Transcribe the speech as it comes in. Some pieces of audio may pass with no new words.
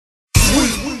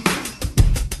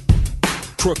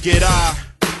Crooked Eye.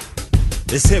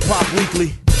 It's Hip Hop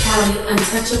Weekly. Cali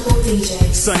Untouchable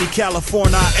DJ. Sunny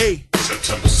California, A.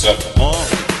 September 7th.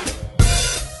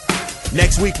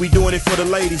 Next week we doing it for the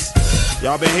ladies.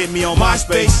 Y'all been hitting me on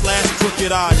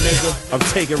MySpace/Crooked Eye, nigga. I'm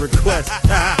taking requests.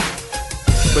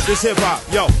 But this hip hop,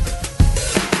 yo.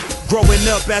 Growing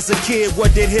up as a kid,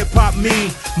 what did hip hop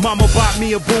mean? Mama bought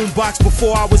me a boombox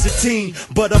before I was a teen,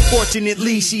 but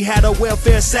unfortunately she had a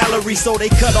welfare salary, so they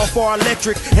cut off our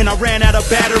electric and I ran out of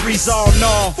batteries. Oh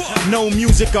no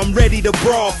music, I'm ready to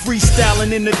brawl,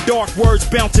 freestyling in the dark, words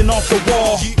bouncing off the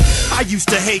wall. I used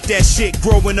to hate that shit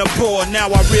growing up poor.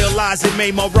 Now I realize it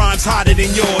made my rhymes hotter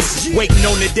than yours. Waiting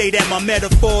on the day that my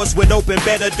metaphors would open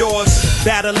better doors.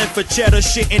 Battling for cheddar,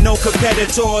 shit and no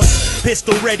competitors.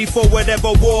 Pistol ready for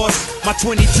whatever wars. My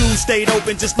 22 stayed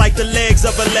open just like the legs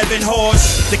of 11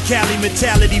 horse. The Cali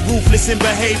mentality, ruthless in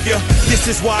behavior. This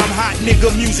is why I'm hot,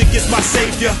 nigga. Music is my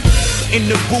savior. In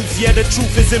the booth, yeah, the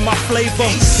truth is in my flavor.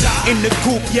 In the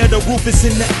coupe, yeah, the roof is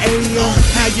in the air.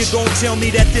 How you gon' tell me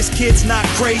that this kid's not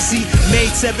crazy?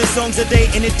 Made 7 songs a day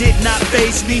and it did not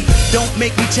faze me. Don't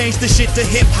make me change the shit to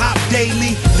hip hop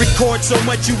daily. Record so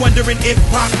much you wondering if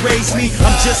Pac raised me.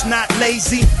 I'm just not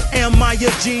lazy. Am I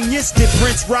a genius? Did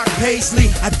Prince rock Paisley?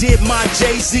 I did my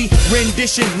Jay-Z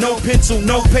rendition. No pencil,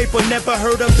 no paper. Never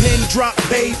heard a pin drop,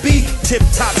 baby. Tip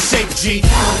top shape G.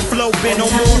 Flow been on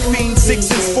morphine 6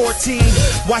 since 14.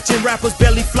 Watching rappers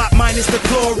belly flop minus the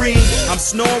chlorine. I'm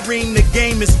snoring, the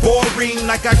game is boring.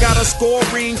 Like I got a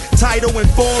scoring title and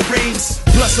 4 rings,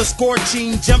 plus a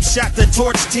scorching jump shot to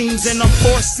torch teams. And I'm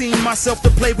forcing myself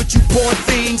to play with you poor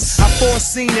things. I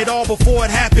foreseen it all before it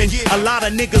happened. A lot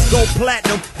of niggas go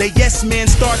platinum. They yes men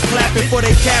start clapping for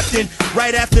their captain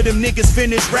right after them niggas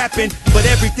finish rapping. But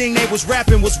everything they was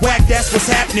rapping was whack, that's what's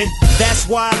happening. That's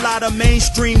why a lot of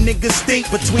mainstream niggas think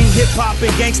between hip hop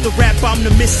and gangsta rap I'm the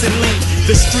missing link.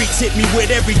 The streets hit me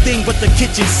with everything but the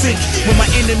kitchen sink. When my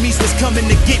enemies was coming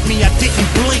to get me, I didn't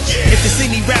blink. If there's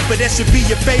any rapper that should be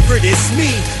your favorite, it's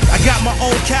me. I got my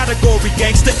own category,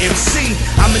 gangsta MC.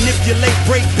 I manipulate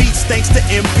break beats thanks to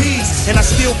MPs. And I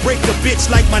still break a bitch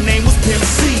like my name was Pimp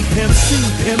C. Pimp C,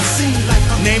 Pimp C, like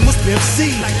my name was Pimp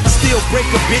C. I still break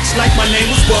a bitch like my name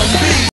was Bun B.